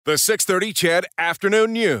The 6:30 CHED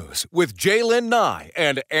Afternoon News with Jaylen Nye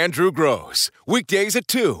and Andrew Gross. Weekdays at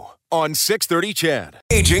 2 on 6:30 CHED.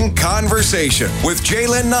 Aging Conversation with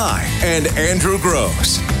Jaylen Nye and Andrew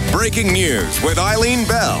Gross. Breaking news with Eileen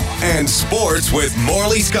Bell and sports with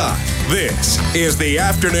Morley Scott. This is the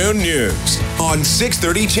Afternoon News on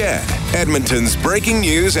 6:30 CHED, Edmonton's breaking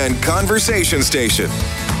news and conversation station.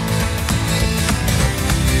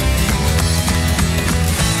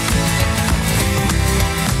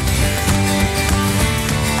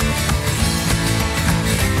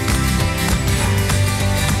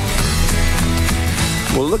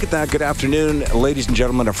 Well, look at that. Good afternoon, ladies and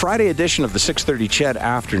gentlemen. A Friday edition of the 6:30 CHED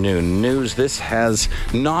Afternoon News. This has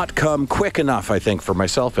not come quick enough, I think, for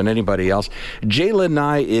myself and anybody else. Jaylen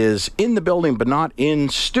Nye is in the building, but not in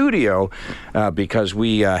studio, because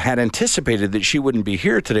we had anticipated that she wouldn't be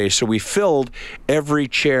here today, so we filled every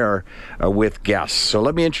chair with guests. So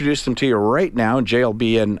let me introduce them to you right now. Jay will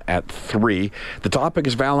be in at 3. The topic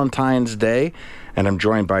is Valentine's Day, and I'm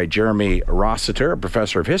joined by Jeremy Rossiter, a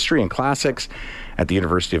professor of history and classics at the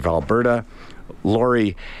University of Alberta.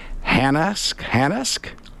 Laurie Hanask?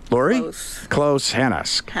 Laurie? Close.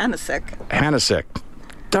 Hanasek.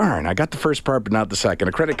 Darn, I got the first part, but not the second.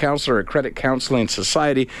 A credit counselor at Credit Counseling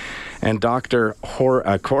Society, and Dr.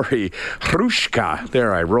 Corey Hrushka.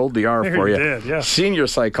 There, I rolled the R for you. Did, yeah. Senior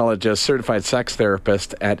psychologist, certified sex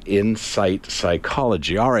therapist at Insight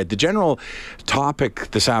Psychology. All right, the general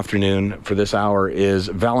topic this afternoon for this hour is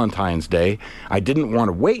Valentine's Day. I didn't want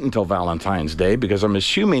to wait until Valentine's Day because I'm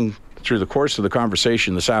assuming through the course of the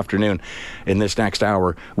conversation this afternoon in this next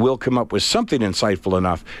hour, we'll come up with something insightful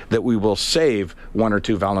enough that we will save one or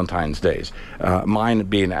two Valentine's Days, mine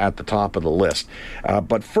being at the top of the list.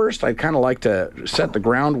 But first, I'd kind of like to set the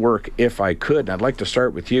groundwork if I could. And I'd like to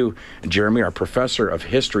start with you, Jeremy, our professor of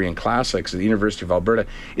history and classics at the University of Alberta.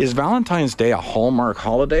 Is Valentine's Day a hallmark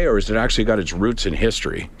holiday, or has it actually got its roots in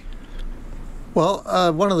history? Well,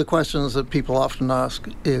 one of the questions that people often ask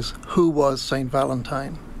is, who was St.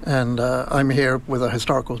 Valentine? And I'm here with a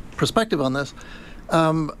historical perspective on this.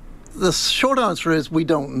 The short answer is we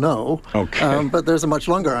don't know, but there's a much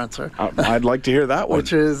longer answer. I'd like to hear that one.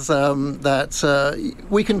 Which is that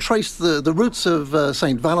we can trace the roots of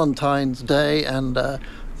St. Valentine's Day and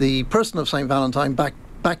the person of St. Valentine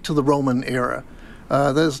back to the Roman era.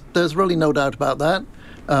 There's really no doubt about that.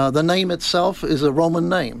 The name itself is a Roman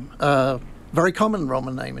name, very common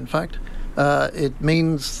Roman name, in fact. It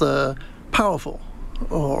means powerful.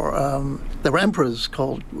 Or there were emperors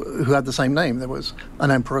who had the same name. There was an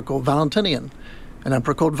emperor called Valentinian, an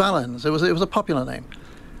emperor called Valens. It was a popular name.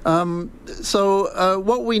 So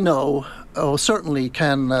what we know, or certainly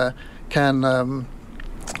can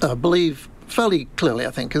believe fairly clearly, I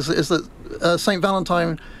think, is that Saint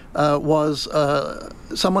Valentine was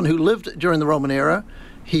someone who lived during the Roman era.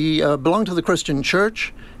 He belonged to the Christian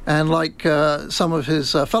Church, and like some of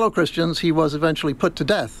his fellow Christians, he was eventually put to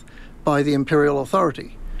death by the imperial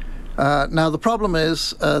authority. Now, the problem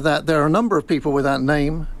is that there are a number of people with that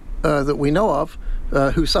name that we know of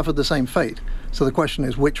who suffered the same fate. So the question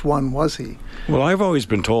is, which one was he? Well, I've always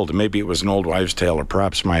been told, and maybe it was an old wives' tale or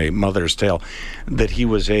perhaps my mother's tale, that he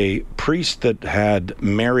was a priest that had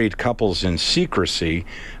married couples in secrecy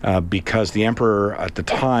because the emperor at the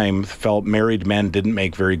time felt married men didn't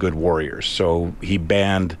make very good warriors. So he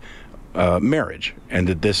banned marriage, and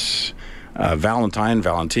that this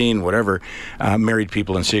Valentine, whatever, married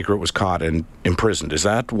people in secret, was caught and imprisoned. Is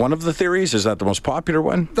that one of the theories? Is that the most popular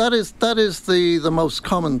one? That is the most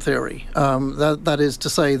common theory. That is to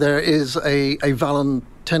say, there is a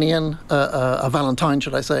Valentinian, a Valentine,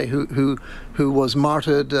 should I say, who was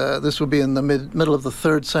martyred. This would be in the middle of the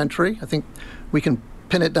 3rd century. I think we can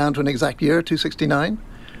pin it down to an exact year, 269,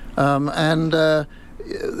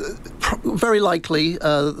 very likely,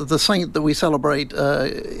 the saint that we celebrate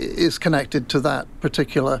is connected to that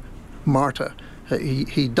particular martyr.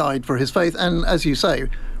 He died for his faith, and as you say,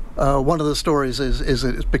 one of the stories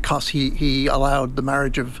is because he allowed the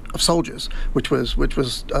marriage of soldiers, which was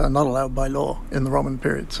not allowed by law in the Roman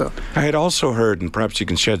period. So I had also heard, and perhaps you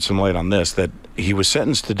can shed some light on this, that he was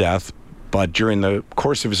sentenced to death, but during the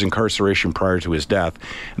course of his incarceration prior to his death,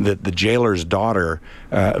 that the jailer's daughter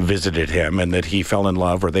visited him, and that he fell in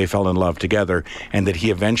love, or they fell in love together, and that he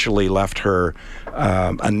eventually left her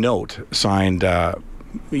a note signed,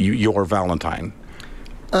 Your Valentine.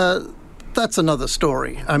 That's another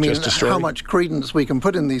story. I mean, how much credence we can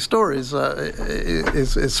put in these stories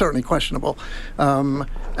is certainly questionable.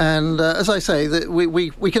 And as I say,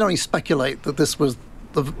 we can only speculate that this was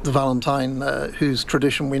the Valentine whose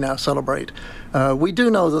tradition we now celebrate. We do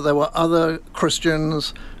know that there were other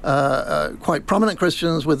Christians, quite prominent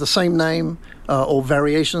Christians with the same name or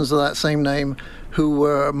variations of that same name, who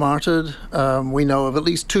were martyred. We know of at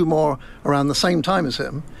least 2 more around the same time as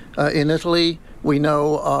him. In Italy, we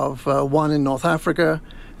know of one in North Africa.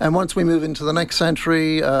 And once we move into the next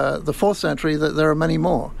century, the 4th century, that there are many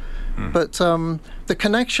more. But the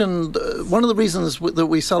connection, one of the reasons that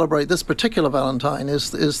we celebrate this particular Valentine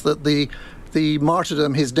is that the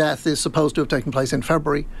martyrdom, his death, is supposed to have taken place in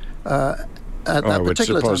February. At that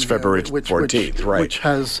particular time, February 14th, right? Which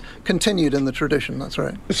has continued in the tradition. That's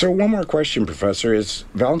right. So one more question, Professor: is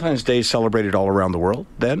Valentine's Day celebrated all around the world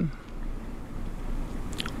then?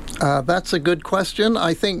 That's a good question.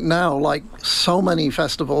 I think now, like so many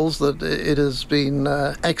festivals, that it has been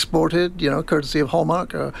exported, courtesy of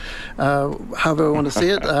Hallmark, or however you want to see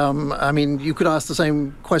it. I mean, you could ask the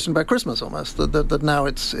same question about Christmas almost, that now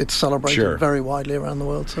it's celebrated very widely around the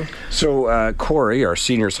world. So Corey, our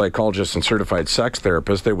senior psychologist and certified sex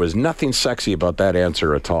therapist, there was nothing sexy about that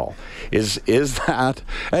answer at all. Is that,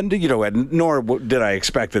 and nor did I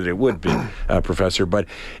expect that it would be, Professor, but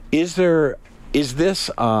is this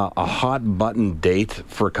a hot button date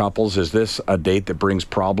for couples? Is this a date that brings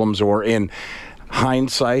problems? Or in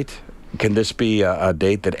hindsight, can this be a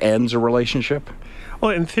date that ends a relationship?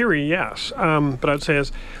 Well, in theory, yes. But I'd say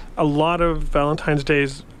is a lot of Valentine's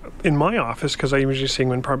Days in my office, because I'm usually seeing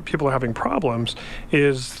when people are having problems,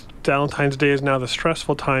 is Valentine's Day is now the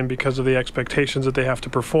stressful time because of the expectations that they have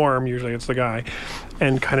to perform, usually it's the guy,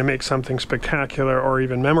 and kind of make something spectacular or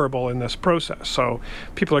even memorable in this process. So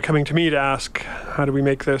people are coming to me to ask, how do we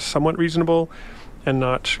make this somewhat reasonable and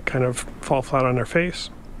not kind of fall flat on their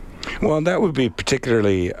face? Well, that would be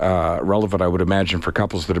particularly relevant, I would imagine, for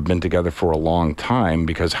couples that have been together for a long time,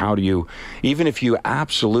 because how do you, even if you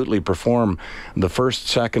absolutely perform the first,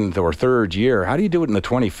 second, or third year, how do you do it in the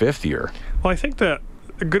 25th year? Well, I think that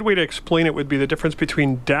a good way to explain it would be the difference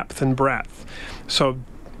between depth and breadth. So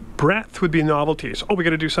breadth would be novelties. We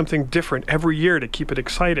got to do something different every year to keep it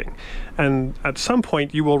exciting. And at some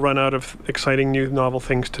point, you will run out of exciting new novel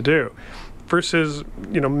things to do. Versus,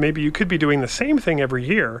 maybe you could be doing the same thing every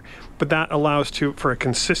year, but that allows for a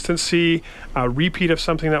consistency, a repeat of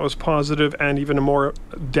something that was positive, and even a more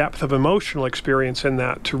depth of emotional experience in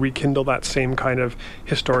that to rekindle that same kind of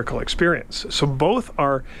historical experience. So both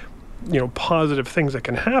are positive things that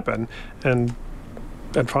can happen, and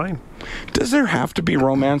fine. Does there have to be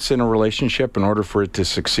romance in a relationship in order for it to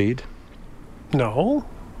succeed? No.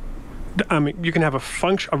 I mean, you can have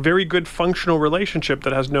a very good functional relationship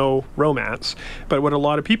that has no romance, but what a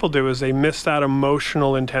lot of people do is they miss that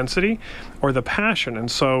emotional intensity or the passion,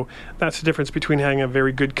 and so that's the difference between having a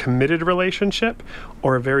very good committed relationship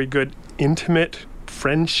or a very good intimate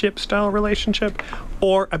friendship style relationship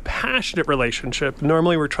or a passionate relationship.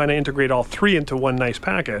 Normally we're trying to integrate all 3 into one nice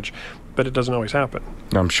package, but it doesn't always happen.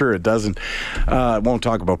 I'm sure it doesn't. I won't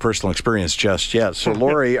talk about personal experience just yet. So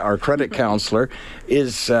Lori, our credit counselor,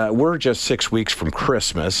 we're just 6 weeks from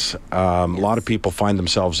Christmas. A lot of people find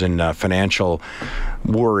themselves in financial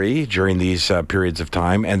worry during these periods of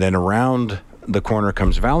time, and then around the corner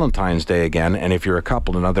comes Valentine's Day again, and if you're a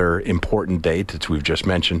couple, another important date that we've just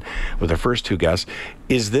mentioned with our first 2 guests.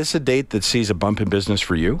 Is this a date that sees a bump in business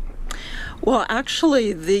for you? Well,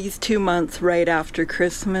 actually, these 2 months right after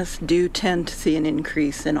Christmas do tend to see an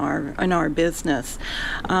increase in our business.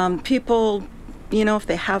 People, if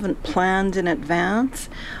they haven't planned in advance,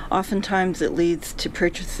 oftentimes it leads to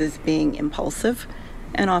purchases being impulsive,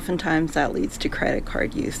 and oftentimes that leads to credit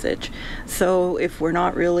card usage. So if we're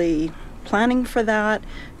not really planning for that,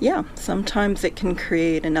 sometimes it can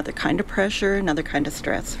create another kind of pressure, another kind of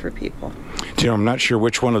stress for people. I'm not sure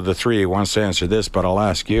which one of the 3 wants to answer this, but I'll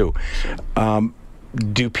ask you.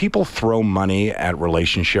 Do people throw money at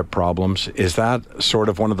relationship problems? Is that sort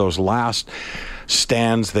of one of those last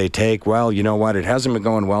stands they take? Well, you know what? It hasn't been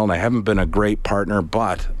going well, and I haven't been a great partner,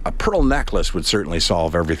 but a pearl necklace would certainly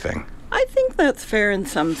solve everything. I think that's fair in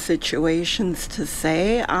some situations to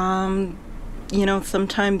say.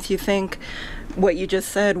 Sometimes you think what you just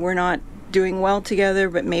said, we're not doing well together,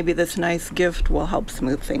 but maybe this nice gift will help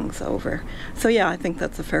smooth things over. So I think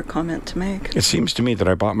that's a fair comment to make. It seems to me that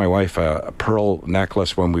I bought my wife a pearl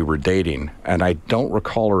necklace when we were dating, and I don't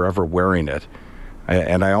recall her ever wearing it.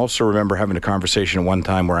 And I also remember having a conversation at one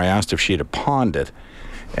time where I asked if she had pawned it.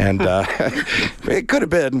 And it could have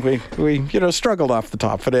been. We struggled off the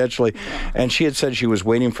top financially. And she had said she was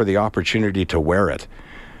waiting for the opportunity to wear it.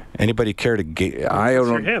 Anybody care to get? I That's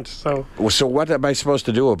don't your hint. So what am I supposed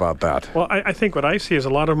to do about that? Well, I think what I see is a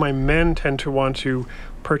lot of my men tend to want to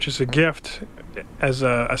purchase a gift as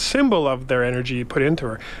a symbol of their energy put into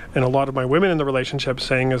her. And a lot of my women in the relationship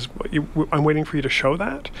saying is, I'm waiting for you to show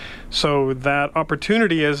that. So that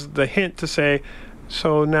opportunity is the hint to say,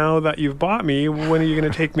 so now that you've bought me, when are you going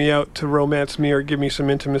to take me out to romance me or give me some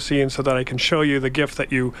intimacy, and so that I can show you the gift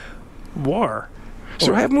that you wore?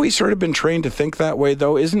 So haven't we sort of been trained to think that way,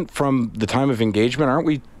 though? Isn't from the time of engagement, aren't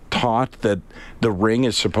we taught that the ring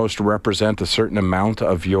is supposed to represent a certain amount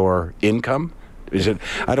of your income? Is it,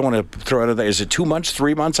 I don't want to throw out of that, is it 2 months,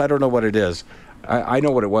 3 months? I don't know what it is. I know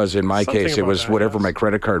what it was in my Something case. It was that, whatever yes. my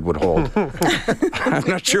credit card would hold. I'm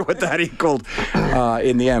not sure what that equaled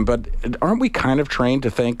in the end. But aren't we kind of trained to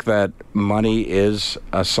think that money is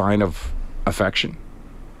a sign of affection?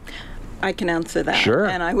 I can answer that. Sure.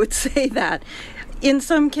 And I would say that. In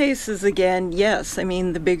some cases, again, yes. I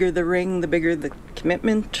mean, the bigger the ring, the bigger the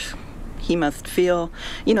commitment he must feel.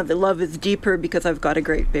 You know, the love is deeper because I've got a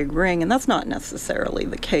great big ring, and that's not necessarily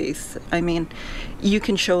the case. I mean, you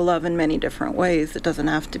can show love in many different ways. It doesn't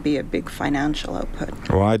have to be a big financial output.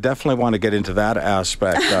 Well, I definitely want to get into that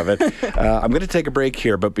aspect of it. I'm going to take a break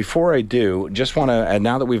here, but before I do, just want to, and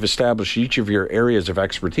now that we've established each of your areas of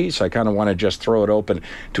expertise, I kind of want to just throw it open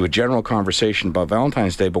to a general conversation about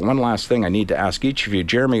Valentine's Day. But one last thing I need to ask each of you.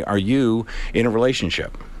 Jeremy, are you in a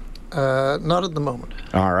relationship? Not at the moment.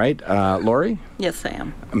 All right. Lori? Yes, I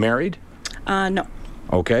am. Married? No.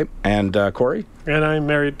 Okay. And Corey? And I'm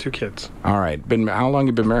married, 2 kids. All right. How long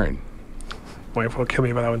you been married? Wife will kill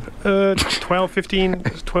me about that one. 12,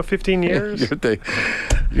 15 years.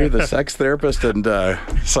 You're the sex therapist and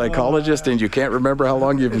psychologist, and you can't remember how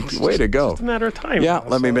long you've been. Way to go. It's just a matter of time. Yeah, now,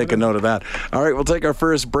 let me so make a note of that. All right, we'll take our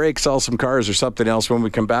first break, sell some cars or something else. When we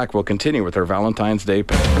come back, we'll continue with our Valentine's Day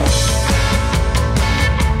pick.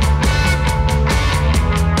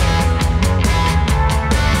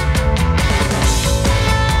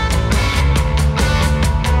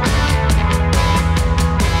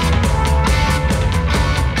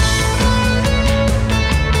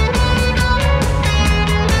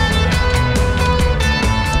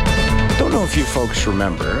 If you folks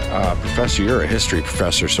remember, Professor, you're a history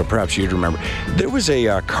professor, so perhaps you'd remember. There was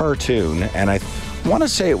a cartoon, and I want to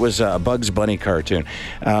say it was a Bugs Bunny cartoon,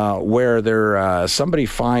 where somebody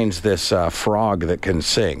finds this frog that can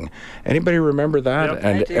sing. Anybody remember that?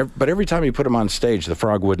 Yep. And but every time you put him on stage, the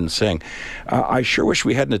frog wouldn't sing. I sure wish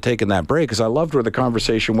we hadn't have taken that break, because I loved where the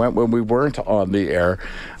conversation went when we weren't on the air.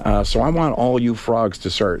 So I want all you frogs to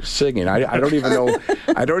start singing. I don't even know.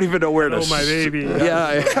 I don't even know where to. Oh, my baby.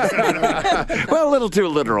 Yeah. Well, a little too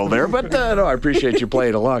literal there, but no, I appreciate you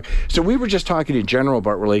playing along. So we were just talking in general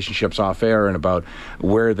about relationships off air and about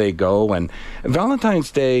where they go. And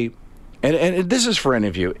Valentine's Day, and this is for any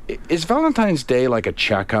of you, is Valentine's Day like a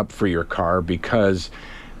checkup for your car? Because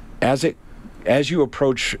as you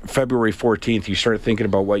approach February 14th, you start thinking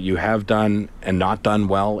about what you have done and not done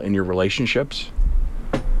well in your relationships?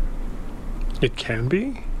 It can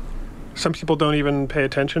be. Some people don't even pay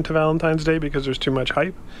attention to Valentine's Day because there's too much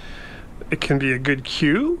hype. It can be a good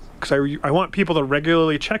cue, because I want people to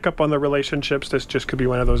regularly check up on their relationships. This just could be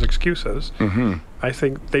one of those excuses. Mm-hmm. I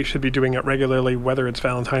think they should be doing it regularly, whether it's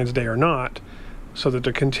Valentine's Day or not, so that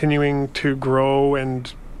they're continuing to grow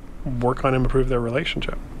and work on and improve their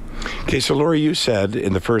relationship. Okay, so Lori, you said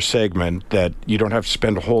in the first segment that you don't have to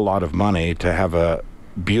spend a whole lot of money to have a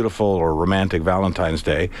beautiful or romantic Valentine's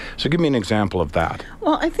Day. So give me an example of that.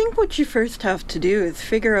 Well, I think what you first have to do is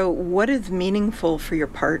figure out what is meaningful for your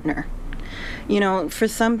partner. You know, for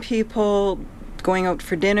some people, going out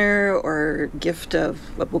for dinner or gift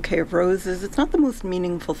of a bouquet of roses, it's not the most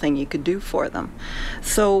meaningful thing you could do for them.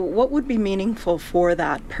 So what would be meaningful for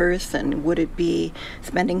that person? Would it be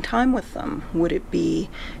spending time with them? Would it be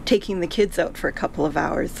taking the kids out for a couple of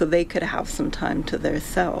hours so they could have some time to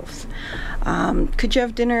themselves? Could you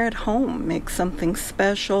have dinner at home, make something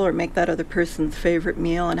special, or make that other person's favorite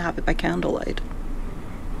meal and have it by candlelight?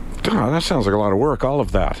 Oh, that sounds like a lot of work, all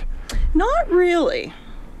of that. Not really.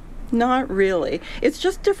 Not really. It's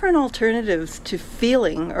just different alternatives to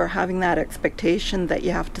feeling or having that expectation that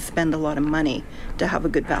you have to spend a lot of money to have a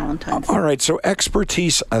good Valentine's Day. All right, so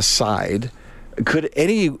expertise aside, could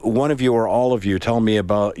any one of you or all of you tell me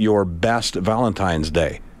about your best Valentine's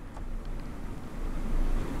Day?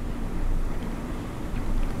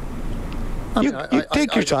 You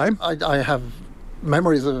take your time. I have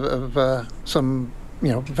memories of some,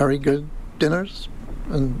 very good dinners,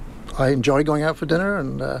 and I enjoy going out for dinner,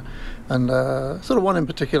 and sort of one in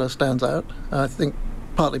particular stands out. I think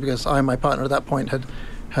partly because I and my partner at that point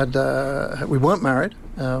had we weren't married,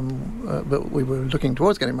 but we were looking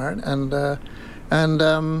towards getting married, and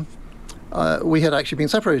we had actually been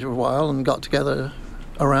separated for a while and got together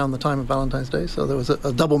around the time of Valentine's Day, so there was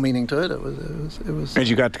a double meaning to it. It was. And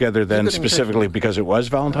you got together then specifically because it was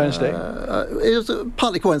Valentine's Day? It was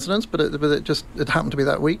partly coincidence, but it happened to be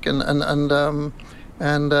that week, and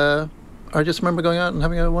I just remember going out and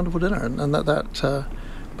having a wonderful dinner,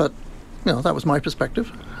 but that was my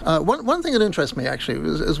perspective. One thing that interests me actually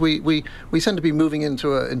is we seem to be moving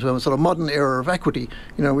into a sort of modern era of equity.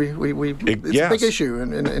 It's a big issue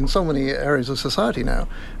in so many areas of society now,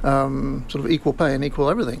 sort of equal pay and equal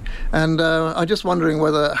everything. And I'm just wondering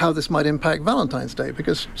how this might impact Valentine's Day,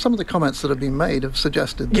 because some of the comments that have been made have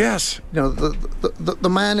suggested that, the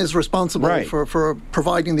man is responsible for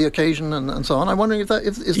providing the occasion and so on. I'm wondering if that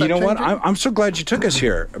is that. You know changing? what? I'm so glad you took us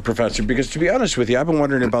here, Professor, because to be honest with you, I've been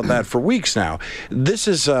wondering about that for weeks now. This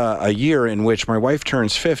is a year in which my wife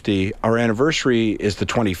turns 50. Our anniversary is the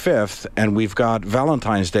 25th, and we've got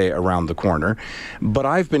Valentine's Day around the corner. But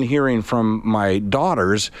I've been hearing from my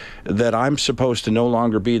daughters that I'm supposed to no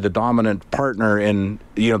longer be the dominant partner, and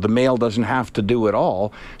the male doesn't have to do it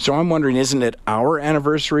all. So I'm wondering, isn't it our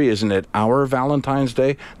anniversary? Isn't it our Valentine's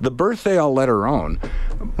Day? The birthday I'll let her own.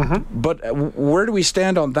 Mm-hmm. But where do we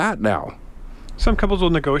stand on that now? Some couples will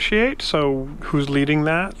negotiate, so who's leading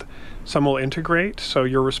that? Some will integrate, so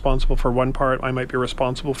you're responsible for one part, I might be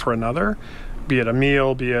responsible for another, be it a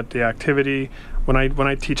meal, be it the activity. When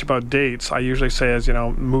I teach about dates, I usually say,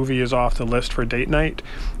 movie is off the list for date night.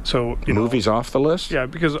 So movie's off the list? Yeah,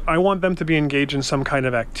 because I want them to be engaged in some kind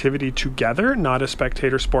of activity together, not a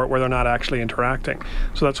spectator sport where they're not actually interacting.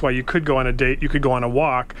 So that's why you could go on a date, you could go on a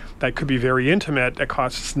walk, that could be very intimate, that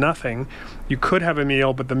costs nothing. You could have a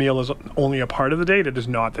meal, but the meal is only a part of the date, it is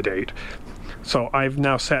not the date. So I've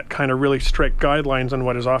now set kind of really strict guidelines on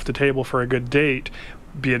what is off the table for a good date,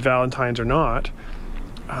 be it Valentine's or not,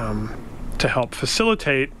 to help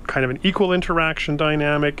facilitate kind of an equal interaction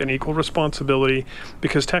dynamic and equal responsibility,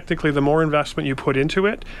 because technically the more investment you put into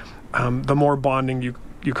it, the more bonding you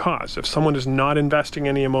cause. If someone is not investing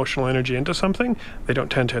any emotional energy into something, they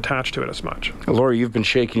don't tend to attach to it as much. Laura, you've been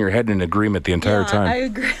shaking your head in agreement the entire time. I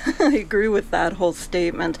agree. I agree with that whole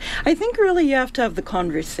statement. I think really you have to have the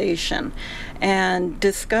conversation and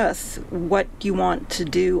discuss what you want to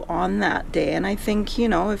do on that day. And I think,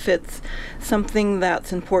 if it's something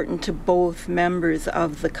that's important to both members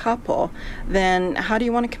of the couple, then how do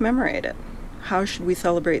you want to commemorate it? How should we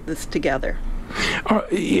celebrate this together?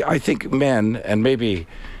 I think men, and maybe,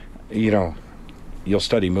 you'll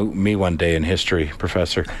study me one day in history,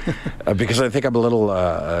 Professor, because I think I'm a little,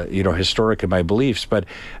 historic in my beliefs. But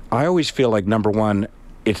I always feel like, number one,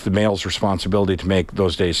 it's the male's responsibility to make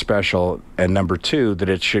those days special, and number two, that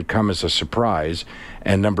it should come as a surprise,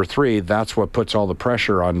 and number three, that's what puts all the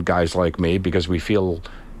pressure on guys like me, because we feel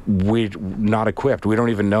we're not equipped. We don't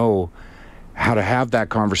even know how to have that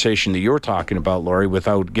conversation that you're talking about, Lori,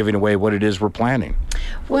 without giving away what it is we're planning.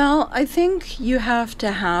 Well, I think you have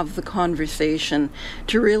to have the conversation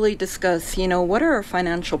to really discuss, what are our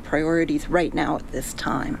financial priorities right now at this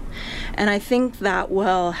time? And I think that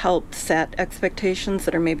will help set expectations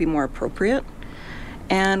that are maybe more appropriate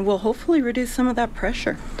and will hopefully reduce some of that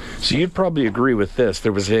pressure. So you'd probably agree with this.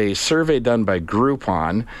 There was a survey done by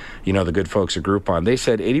Groupon, the good folks at Groupon. They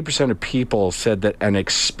said 80% of people said that an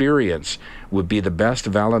experience would be the best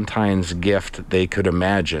Valentine's gift they could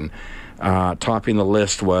imagine. Topping the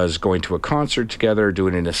list was going to a concert together,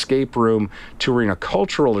 doing an escape room, touring a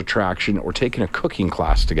cultural attraction, or taking a cooking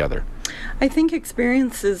class together. I think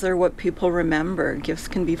experiences are what people remember. Gifts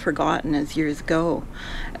can be forgotten as years go.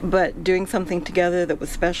 But doing something together that was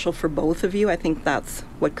special for both of you, I think that's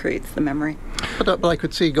what creates the memory. But I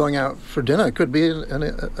could see going out for dinner could be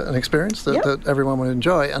an experience that everyone would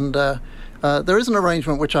enjoy. And there is an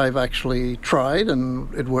arrangement which I've actually tried,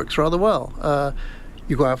 and it works rather well.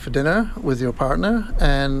 You go out for dinner with your partner,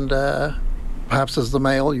 and perhaps as the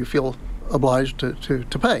male you feel obliged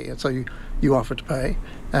to pay, and so you offer to pay.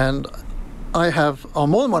 And I have, on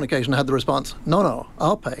more than one occasion, had the response, no,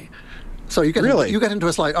 I'll pay. So you get into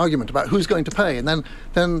a slight argument about who's going to pay. And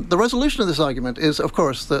then the resolution of this argument is, of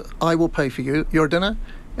course, that I will pay for your dinner,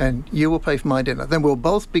 and you will pay for my dinner. Then we'll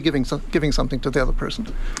both be giving something to the other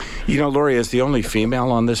person. Lori, as the only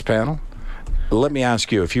female on this panel, let me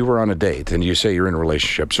ask you, if you were on a date, and you say you're in a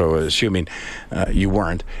relationship, so assuming you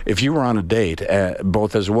weren't, if you were on a date,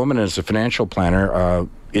 both as a woman and as a financial planner,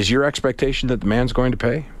 is your expectation that the man's going to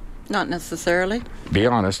pay? Not necessarily. Be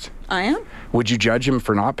honest. I am. Would you judge him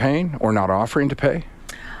for not paying or not offering to pay?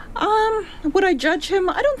 Would I judge him?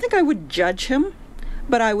 I don't think I would judge him,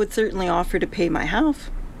 but I would certainly offer to pay my half.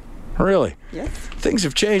 Really? Yes. Things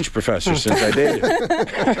have changed, Professor, since I dated.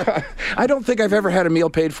 I don't think I've ever had a meal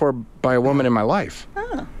paid for by a woman in my life,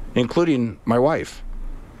 including my wife.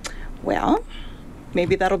 Well,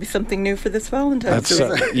 maybe that'll be something new for this Valentine's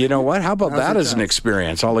Day. You know what? How about that as an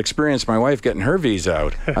experience? I'll experience my wife getting her visa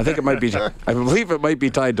out. I believe it might be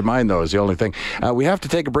tied to mine, though, is the only thing. We have to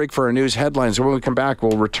take a break for our news headlines. When we come back,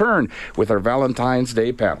 we'll return with our Valentine's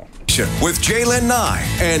Day panel. With Jaylen Nye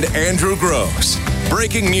and Andrew Gross.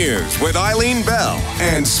 Breaking news with Eileen Bell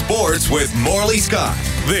and sports with Morley Scott.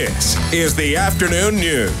 This is the Afternoon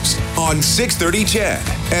News on 630 CHED,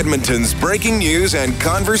 Edmonton's breaking news and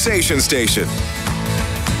conversation station.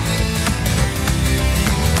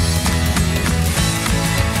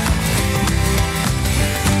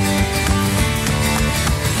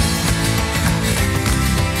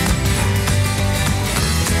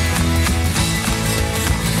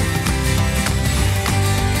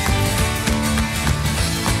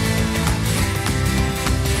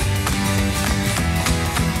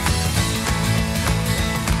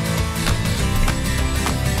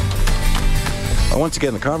 Once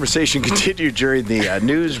again, the conversation continued during the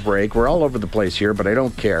news break. We're all over the place here, but I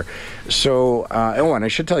don't care. So, and I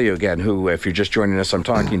should tell you again who, if you're just joining us, I'm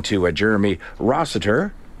talking to Jeremy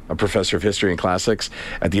Rossiter, a professor of history and classics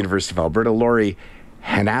at the University of Alberta, Laurie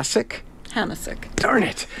Hanasic. Darn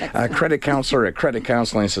it. Credit counselor at Credit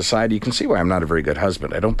Counseling Society. You can see why I'm not a very good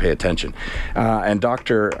husband. I don't pay attention. And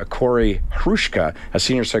Dr. Corey Hrushka, a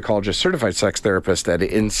senior psychologist, certified sex therapist at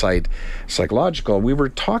Insight Psychological. We were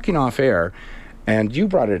talking off air, and you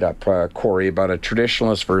brought it up, Corey, about a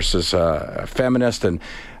traditionalist versus a feminist. And,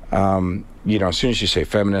 as soon as you say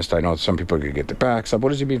feminist, I know some people are going to get their backs up. What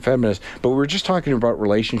does he mean, feminist? But we were just talking about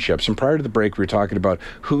relationships. And prior to the break, we were talking about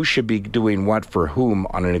who should be doing what for whom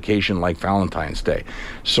on an occasion like Valentine's Day.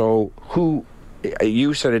 So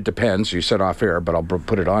you said it depends. You said off air, but I'll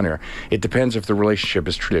put it on air. It depends if the relationship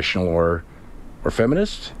is traditional or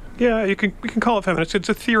feminist. Yeah, we can call it feminist. It's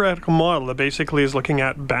a theoretical model that basically is looking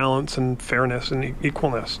at balance and fairness and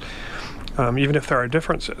equalness, even if there are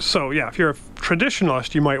differences. So, yeah, if you're a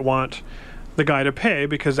traditionalist, you might want the guy to pay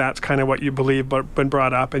because that's kind of what you believe been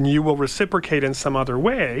brought up, and you will reciprocate in some other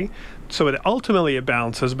way. So it ultimately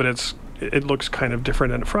balances, but it looks kind of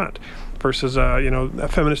different in front. Versus, a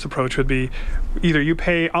feminist approach would be either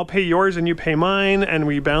I'll pay yours and you pay mine, and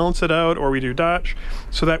we balance it out, or we do Dutch,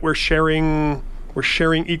 so that we're sharing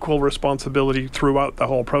equal responsibility throughout the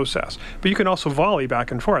whole process. But you can also volley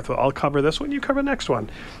back and forth. Well, I'll cover this one, you cover the next one.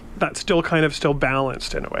 That's still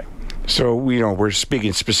balanced in a way. So, we're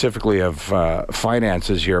speaking specifically of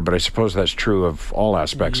finances here, but I suppose that's true of all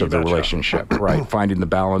aspects of the relationship, right? Finding the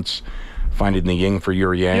balance, finding the yin for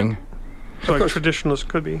your yang. Yep. So a traditionalist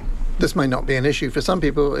could be. This may not be an issue for some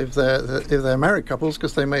people if they're married couples,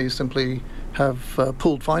 because they may simply have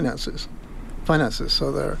pooled finances.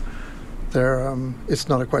 So it's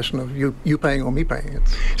not a question of you paying or me paying.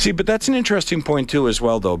 See, but that's an interesting point too, as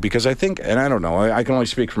well, though, because I think, and I don't know, I can only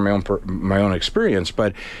speak from my own experience,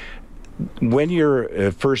 but when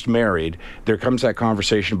you're first married, there comes that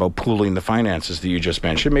conversation about pooling the finances that you just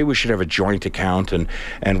mentioned. Maybe we should have a joint account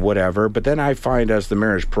and whatever. But then I find as the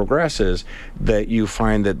marriage progresses that you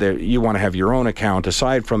find that you want to have your own account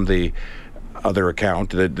aside from the other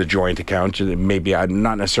account, the joint account, maybe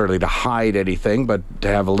not necessarily to hide anything, but to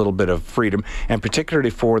have a little bit of freedom, and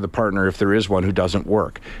particularly for the partner if there is one who doesn't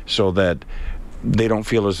work, so that they don't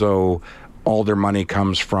feel as though all their money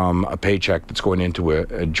comes from a paycheck that's going into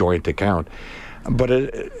a joint account. But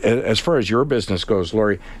as far as your business goes,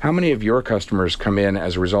 Laurie, how many of your customers come in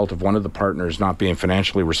as a result of one of the partners not being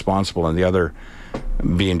financially responsible and the other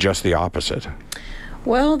being just the opposite?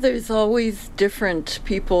 Well, there's always different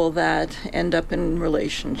people that end up in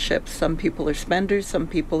relationships. Some people are spenders, some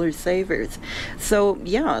people are savers. So,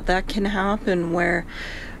 yeah, that can happen where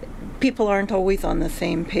people aren't always on the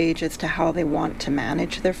same page as to how they want to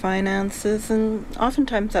manage their finances, and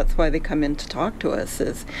oftentimes that's why they come in to talk to us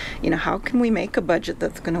is, how can we make a budget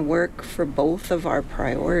that's going to work for both of our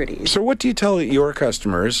priorities? So what do you tell your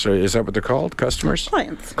customers? Is that what they're called? Customers?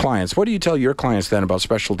 Clients. What do you tell your clients then about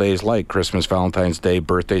special days like Christmas, Valentine's Day,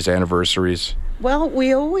 birthdays, anniversaries? Well,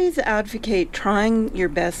 we always advocate trying your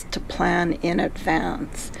best to plan in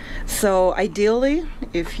advance. So ideally,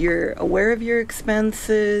 if you're aware of your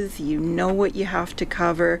expenses, you know what you have to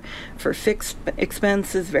cover for fixed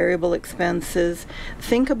expenses, variable expenses,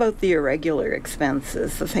 think about the irregular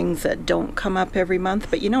expenses, the things that don't come up every month,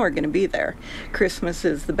 but are going to be there. Christmas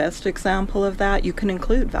is the best example of that. You can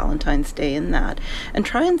include Valentine's Day in that. And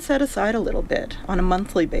try and set aside a little bit on a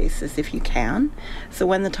monthly basis if you can. So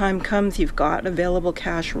when the time comes, you've got available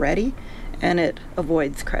cash ready, and it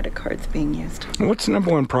avoids credit cards being used. What's the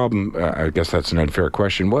number one problem? I guess that's an unfair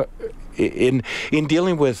question. What in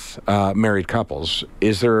dealing with married couples,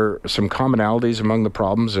 is there some commonalities among the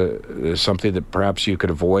problems? Something that perhaps you could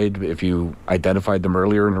avoid if you identified them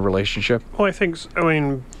earlier in a relationship? Well,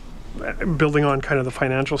 building on kind of the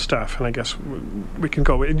financial stuff, and I guess we can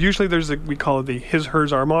go. And usually we call it the his,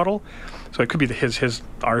 hers, our model. So it could be the his,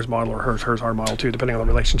 ours model, or hers, our model too, depending on the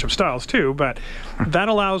relationship styles too. But that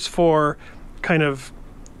allows for kind of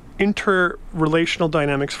interrelational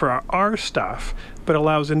dynamics for our stuff, but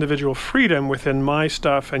allows individual freedom within my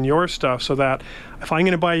stuff and your stuff, so that if I'm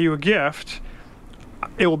going to buy you a gift,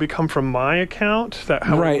 it will become from my account. We've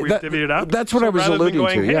divvied it up. That's what I was alluding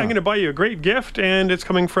to. Hey, I'm going to buy you a great gift, and it's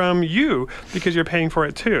coming from you because you're paying for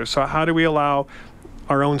it too. So how do we allow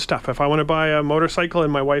our own stuff? If I want to buy a motorcycle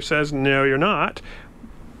and my wife says, no, you're not,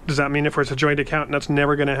 does that mean if it's a joint account and that's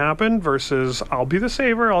never going to happen, versus I'll be the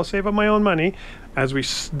saver, I'll save up my own money as we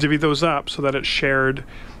divvy those up so that it's shared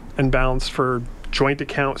and balanced for joint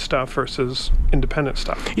account stuff versus independent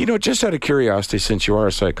stuff? Just out of curiosity, since you are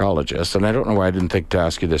a psychologist, and I don't know why I didn't think to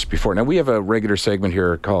ask you this before. Now, we have a regular segment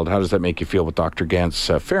here called How Does That Make You Feel with Dr. Gans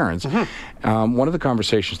Ferens. Mm-hmm. One of the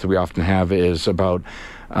conversations that we often have is about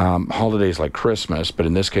holidays like Christmas, but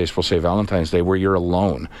in this case, we'll say Valentine's Day, where you're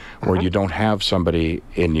alone, where you don't have somebody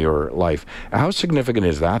in your life. How significant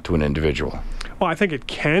is that to an individual? Well, I think it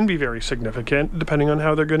can be very significant depending on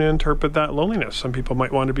how they're going to interpret that loneliness. Some people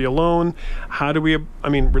might want to be alone. How do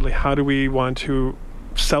we want to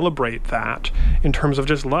celebrate that in terms of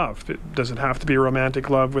just love? Does it have to be romantic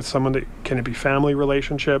love with someone? Can it be family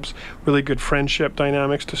relationships, really good friendship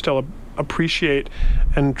dynamics to still appreciate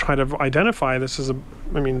and try to identify this as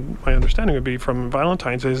my understanding would be from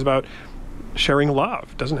Valentine's Day is about sharing love.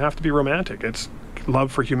 It doesn't have to be romantic. It's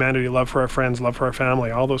love for humanity, love for our friends, love for our family,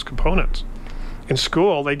 all those components. In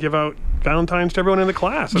school, they give out Valentine's to everyone in the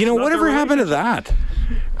class. Whatever happened to that?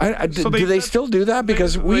 Do they still do that?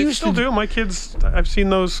 Because we used to do. My kids, I've seen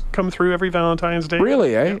those come through every Valentine's Day.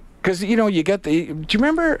 Really, eh? Because, you get do you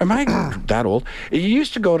remember, am I that old? You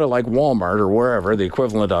used to go to like Walmart or wherever, the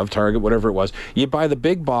equivalent of Target, whatever it was. You buy the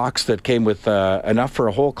big box that came with enough for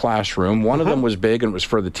a whole classroom. One of them was big and it was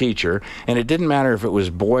for the teacher. And it didn't matter if it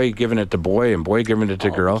was boy giving it to boy and boy giving it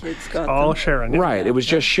to girl. All sharing. Right, it was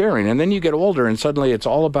just sharing. And then you get older and suddenly it's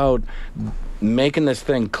all about making this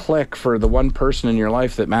thing click for the one person in your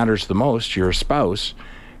life that matters the most, your spouse.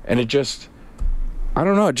 And it just... I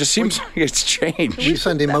don't know. It just seems like it's changed. We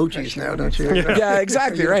send emojis now, don't you? Yeah,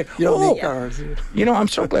 exactly right. You don't need cards. I'm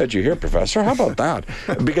so glad you're here, Professor. How about that?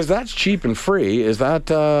 Because that's cheap and free. Is that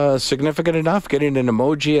significant enough? Getting an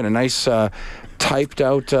emoji and a nice typed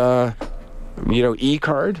out,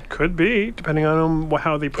 e-card? Could be, depending on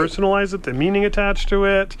how they personalize it, the meaning attached to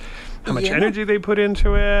it, how much energy they put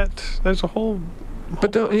into it. There's a whole...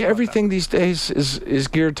 But everything these days is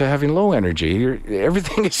geared to having low energy.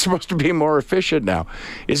 Everything is supposed to be more efficient now.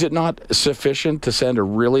 Is it not sufficient to send a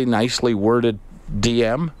really nicely worded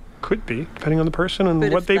DM? Could be, depending on the person and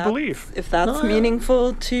what they believe. If that's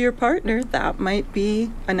meaningful to your partner, that might be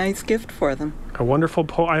a nice gift for them. A wonderful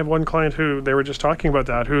I have one client who, they were just talking about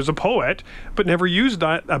that, who's a poet, but never used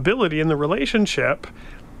that ability in the relationship.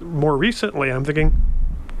 More recently, I'm thinking,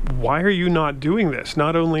 why are you not doing this?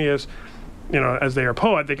 Not only as they are a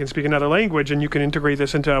poet, they can speak another language, and you can integrate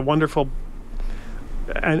this into a wonderful,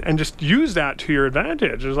 and just use that to your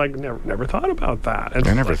advantage. It's like, never thought about that.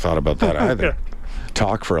 I never thought about that either. Yeah.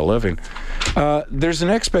 Talk for a living. There's an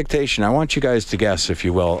expectation. I want you guys to guess, if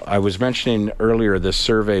you will. I was mentioning earlier this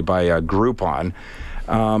survey by Groupon.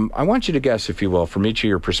 I want you to guess, if you will, from each of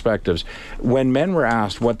your perspectives. When men were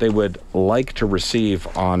asked what they would like to receive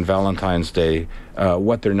on Valentine's Day,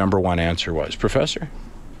 what their number one answer was. Professor?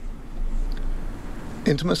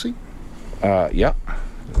 Intimacy? Yeah.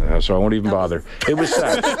 So I won't even bother. It was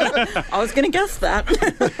sex. I was going to guess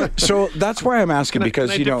that. So that's why I'm asking, because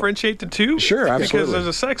can I differentiate the two? Sure, absolutely. Because as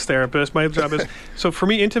a sex therapist, my job is... So for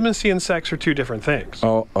me, intimacy and sex are two different things.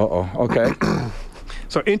 Okay.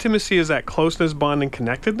 So intimacy is that closeness, bond, and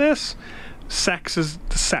connectedness. Sex is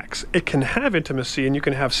the sex. It can have intimacy, and you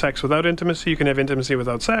can have sex without intimacy. You can have intimacy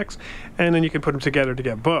without sex, and then you can put them together to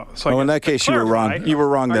get both. So in that case, you were wrong. You were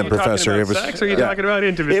wrong then, Professor. It was sex, or are you talking about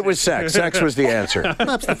intimacy? It was sex. Sex was the answer.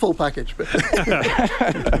 That's the full package.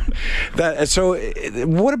 So,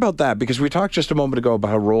 what about that? Because we talked just a moment ago about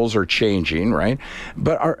how roles are changing, right?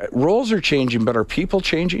 But roles are changing, but are people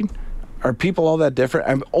changing? Are people all that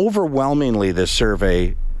different? Overwhelmingly, this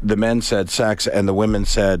survey, the men said sex and the women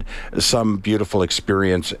said some beautiful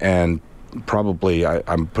experience and probably,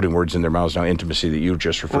 I'm putting words in their mouths now, intimacy that you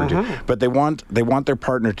just referred to. But they want their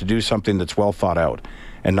partner to do something that's well thought out.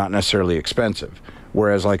 and not necessarily expensive.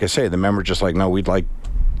 Whereas, like I say, the men were just like, no, we'd like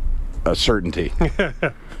a certainty.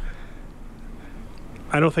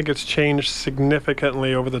 I don't think it's changed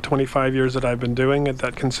significantly over the 25 years that I've been doing it.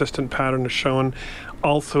 That consistent pattern is shown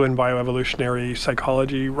also in bioevolutionary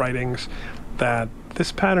psychology writings, that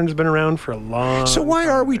this pattern's been around for a long So why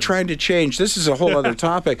time. are we trying to change? This is a whole other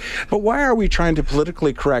topic. But why are we trying to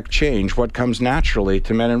politically correct change what comes naturally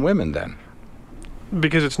to men and women then?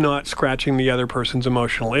 Because it's not scratching the other person's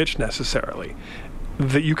emotional itch necessarily.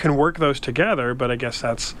 That you can work those together, but I guess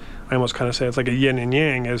that's, I almost kind of say it's like a yin and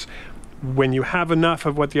yang, is when you have enough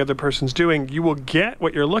of what the other person's doing, you will get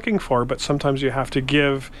what you're looking for, but sometimes you have to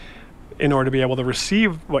give in order to be able to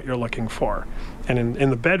receive what you're looking for. And in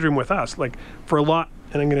the bedroom with us, like for a lot,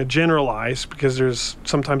 and I'm going to generalize because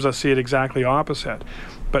sometimes I see it exactly opposite,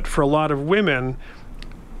 but for a lot of women,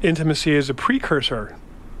 intimacy is a precursor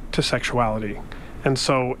to sexuality. And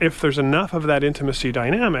so if there's enough of that intimacy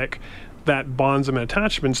dynamic that bonds them and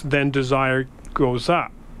attachments, then desire goes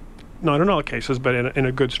up. Not in all cases, but in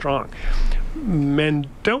a good strong. Men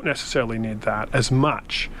don't necessarily need that as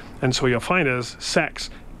much. And so you'll find is sex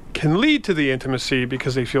can lead to the intimacy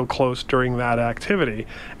because they feel close during that activity.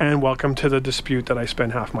 And welcome to the dispute that I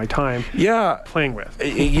spend half my time playing with.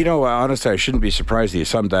 You know, honestly, I shouldn't be surprised that you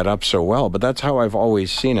summed that up so well, but that's how I've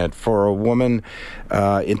always seen it. For a woman,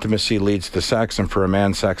 intimacy leads to sex, and for a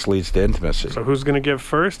man, sex leads to intimacy. So who's going to give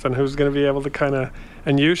first, and who's going to be able to kind of...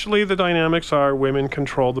 And usually the dynamics are women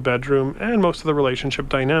control the bedroom and most of the relationship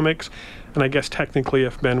dynamics. And I guess technically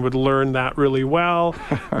if men would learn that really well,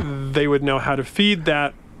 they would know how to feed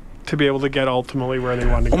that to be able to get ultimately where they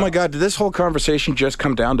want to go. Oh my God, did this whole conversation just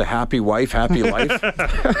come down to happy wife, happy life?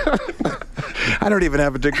 I don't even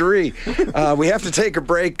have a degree. We have to take a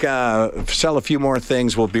break, sell a few more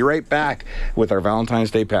things. We'll be right back with our Valentine's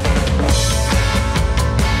Day pack.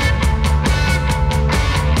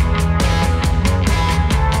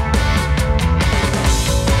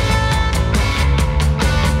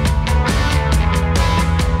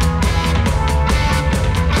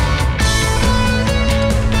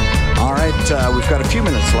 We've got a few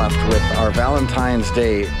minutes left with our Valentine's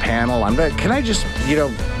Day panel. Can I just,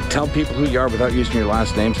 tell people who you are without using your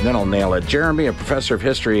last names, and then I'll nail it. Jeremy, a professor of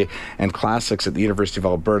history and classics at the University of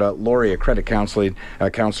Alberta. Laurie, a credit counselor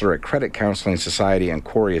at Credit Counseling Society, and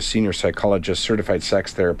Corey, a senior psychologist, certified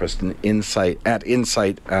sex therapist at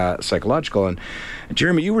Insight Psychological. And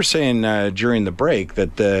Jeremy, you were saying during the break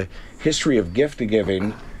that the history of gift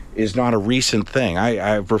giving is not a recent thing.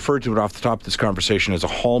 I've referred to it off the top of this conversation as a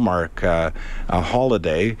hallmark, a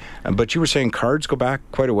holiday. But you were saying cards go back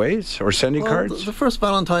quite a ways, or sending cards? The first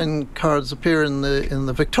Valentine cards appear in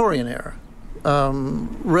the Victorian era,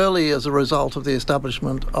 really as a result of the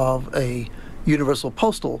establishment of a universal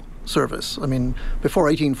postal service. I mean, before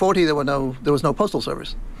 1840, there was no postal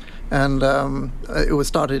service, and it was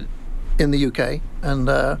started in the UK. And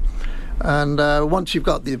once you've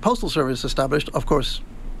got the postal service established, of course,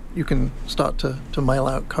 you can start to mail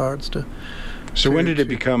out cards to... So when did it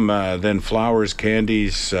become then flowers,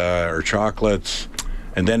 candies, or chocolates?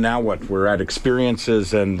 And then now what? We're at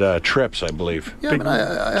experiences and trips, I believe.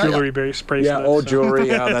 Yeah, jewelry bracelets. Yeah, jewelry.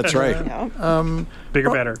 Yeah, that's right. Bigger,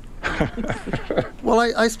 better. Well,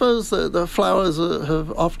 I suppose the flowers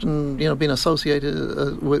have often, been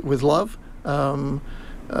associated with love,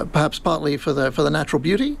 perhaps partly for the natural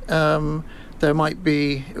beauty. There might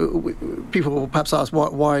be, people will perhaps ask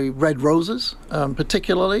why red roses,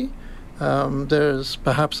 particularly. There's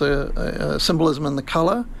perhaps a symbolism in the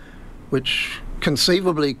color, which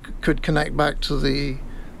conceivably could connect back to the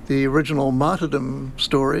original martyrdom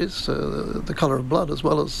stories, the color of blood as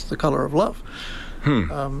well as the color of love.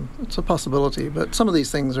 It's a possibility, but some of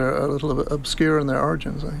these things are a little bit obscure in their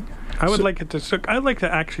origins, I think. I'd like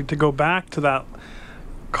to actually to go back to that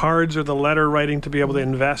cards or the letter writing, to be able to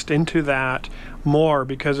invest into that more,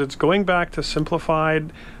 because it's going back to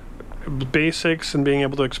simplified basics and being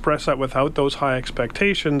able to express that without those high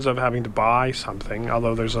expectations of having to buy something,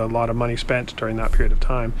 although there's a lot of money spent during that period of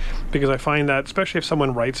time. Because I find that, especially if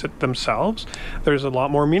someone writes it themselves, there's a lot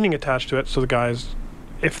more meaning attached to it. So the guys,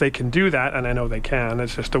 if they can do that, and I know they can,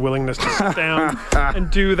 it's just a willingness to sit down and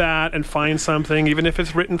do that and find something, even if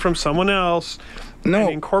it's written from someone else, and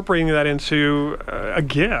incorporating that into a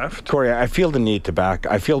gift. Corey, I feel the need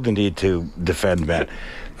to defend men.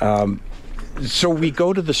 so we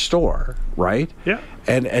go to the store, right? Yeah.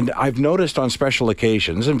 And I've noticed on special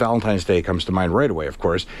occasions, and Valentine's Day comes to mind right away, of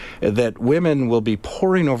course, that women will be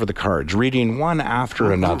poring over the cards, reading one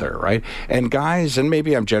after another, right? And guys, and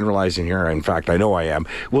maybe I'm generalizing here, in fact, I know I am,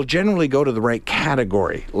 will generally go to the right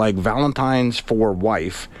category, like Valentine's for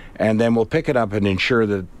wife, and then we'll pick it up and ensure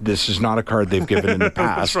that this is not a card they've given in the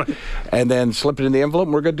past. That's right. And then slip it in the envelope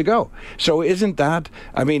and we're good to go. So isn't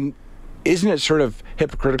it sort of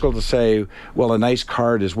hypocritical to say, well, a nice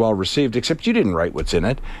card is well received, except you didn't write what's in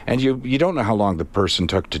it, and you don't know how long the person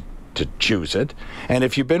took to choose it. And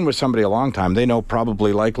if you've been with somebody a long time, they know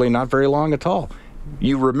probably likely not very long at all.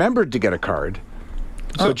 You remembered to get a card,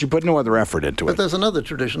 so that you put no other effort into But it. there's another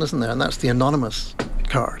tradition, isn't there? And that's the anonymous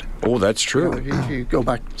card. Oh, that's true. If you go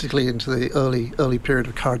back particularly into the early period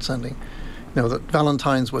of card sending, that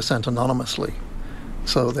Valentines were sent anonymously.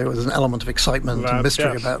 So there was an element of excitement and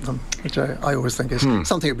mystery about them, which I always think is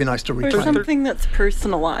something that would be nice to Or reclaim. something that's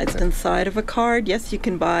personalized inside of a card. Yes, you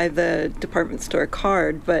can buy the department store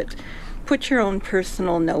card, but put your own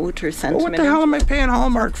personal note or sentiment. Well, what the hell am I paying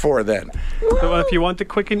Hallmark for then? So if you want the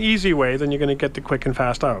quick and easy way, then you're going to get the quick and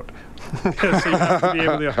fast out. So you have to be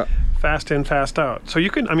able to fast in, fast out. So you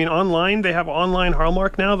can, online, they have online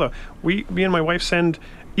Hallmark now. Me and my wife send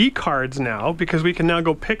e-cards now because we can now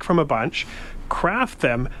go pick from a bunch, craft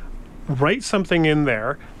them, write something in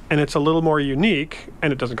there, and it's a little more unique,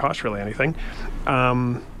 and it doesn't cost really anything.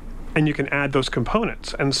 And you can add those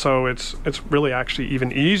components. And so it's really actually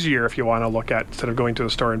even easier if you want to look at, instead of going to the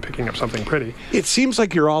store and picking up something pretty. It seems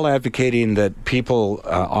like you're all advocating that people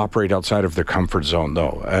operate outside of their comfort zone,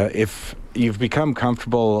 though. If you've become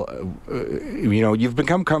comfortable, you've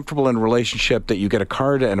become comfortable in a relationship that you get a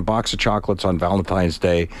card and a box of chocolates on Valentine's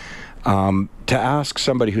Day, to ask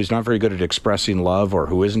somebody who's not very good at expressing love or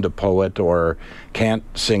who isn't a poet or can't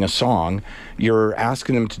sing a song, you're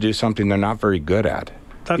asking them to do something they're not very good at.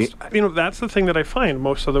 That's the thing that I find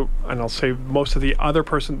most of the other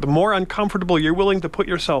person, the more uncomfortable you're willing to put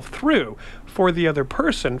yourself through for the other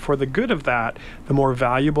person, for the good of that, the more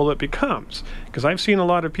valuable it becomes. Because I've seen a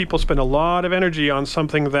lot of people spend a lot of energy on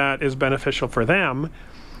something that is beneficial for them,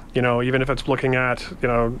 even if it's looking at,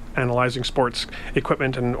 analyzing sports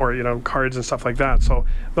equipment or cards and stuff like that. So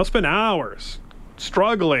they'll spend hours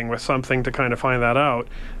struggling with something to kind of find that out.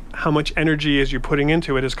 How much energy is you putting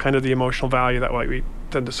into it is kind of the emotional value that we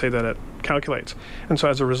tend to say that it calculates. And so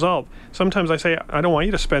as a result, sometimes I say, I don't want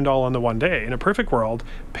you to spend all on the one day. In a perfect world,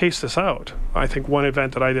 pace this out. I think one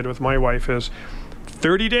event that I did with my wife is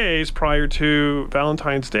 30 days prior to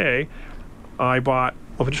Valentine's Day, I bought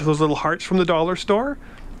a bunch of those little hearts from the dollar store,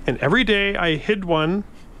 and every day I hid one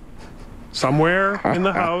somewhere in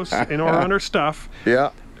the house or on her stuff.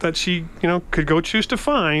 Yeah. That she, could go choose to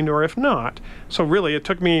find, or if not. So really, it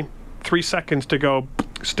took me 3 seconds to go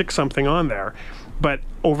stick something on there. But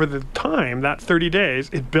over the time, that 30 days,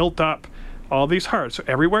 it built up all these hearts. So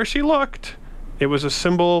everywhere she looked, it was a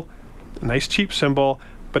symbol, a nice cheap symbol,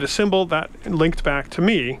 but a symbol that linked back to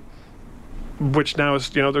me, which now is,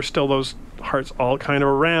 there's still those hearts all kind of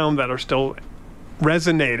around that are still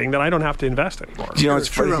resonating, that I don't have to invest anymore. It's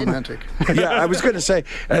True funny. romantic. Yeah, I was going to say.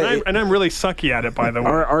 And I'm really sucky at it, by the way.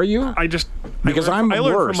 Are you? I learn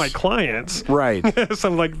worse from my clients. Right. So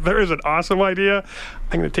I'm like, there is an awesome idea.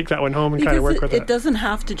 I'm going to take that one home and kind of work with it. It doesn't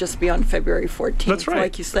have to just be on February 14th. That's right.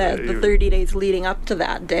 Like you said, the 30 days leading up to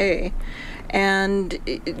that day. And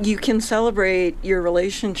you can celebrate your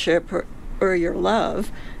relationship or your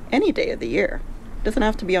love any day of the year. It doesn't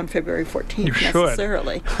have to be on February 14th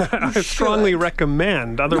necessarily. I strongly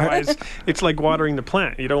recommend. Otherwise, it's like watering the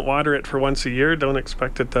plant. You don't water it for once a year. Don't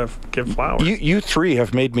expect it to give flowers. You three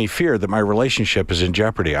have made me fear that my relationship is in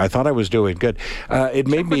jeopardy. I thought I was doing good. It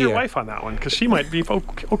made me. Put your wife on that one, because she might be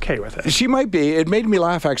okay with it. She might be. It made me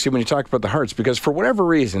laugh, actually, when you talked about the hearts, because for whatever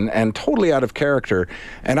reason, and totally out of character,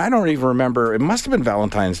 and I don't even remember, it must have been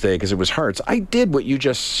Valentine's Day because it was hearts. I did what you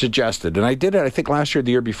just suggested, and I did it, I think, last year or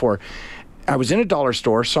the year before. I was in a dollar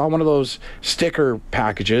store, saw one of those sticker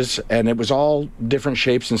packages, and it was all different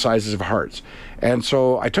shapes and sizes of hearts. And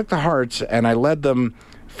so I took the hearts and I led them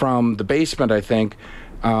from the basement, I think,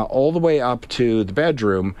 all the way up to the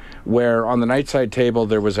bedroom, where on the nightside table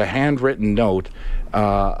there was a handwritten note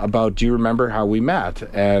about, do you remember how we met?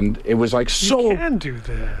 And it was like, so... You can do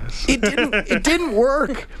this. It didn't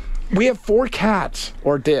work. We have 4 cats,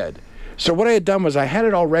 or did. So what I had done was I had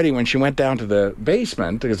it all ready when she went down to the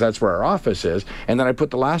basement, because that's where our office is, and then I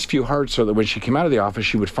put the last few hearts so that when she came out of the office,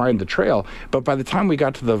 she would find the trail. But by the time we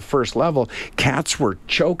got to the first level, cats were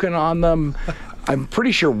choking on them. I'm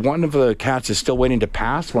pretty sure one of the cats is still waiting to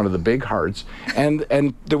pass one of the big hearts, and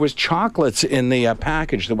there was chocolates in the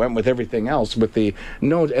package that went with everything else, with the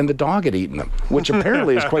note, and the dog had eaten them, which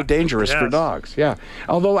apparently is quite dangerous for dogs. Yeah.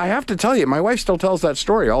 Although I have to tell you, my wife still tells that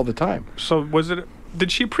story all the time. So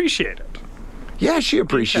did she appreciate it? Yeah, she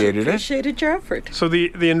appreciated it. Appreciated your effort. So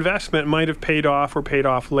the investment might have paid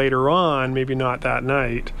off later on, maybe not that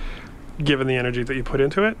night, given the energy that you put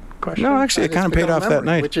into it? Question? No, actually, it kind of paid off that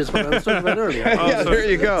night. Which is what I was talking about earlier. Yeah, there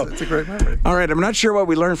you go. It's a great memory. All right, I'm not sure what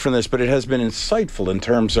we learned from this, but it has been insightful in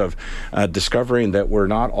terms of discovering that we're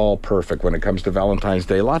not all perfect when it comes to Valentine's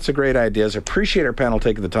Day. Lots of great ideas. Appreciate our panel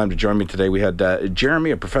taking the time to join me today. We had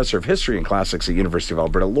Jeremy, a professor of history and classics at University of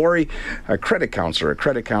Alberta, Lori, a credit counselor at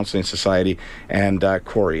Credit Counseling Society, and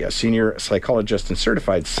Corey, a senior psychologist and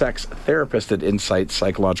certified sex therapist at Insight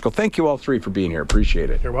Psychological. Thank you all three for being here.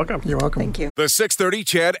 Appreciate it. You're welcome. You're welcome. Thank you. The 6:30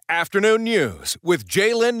 CHED Afternoon News with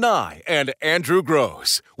Jaylen Nye and Andrew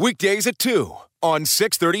Gross. Weekdays at 2 on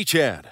 6:30 CHED.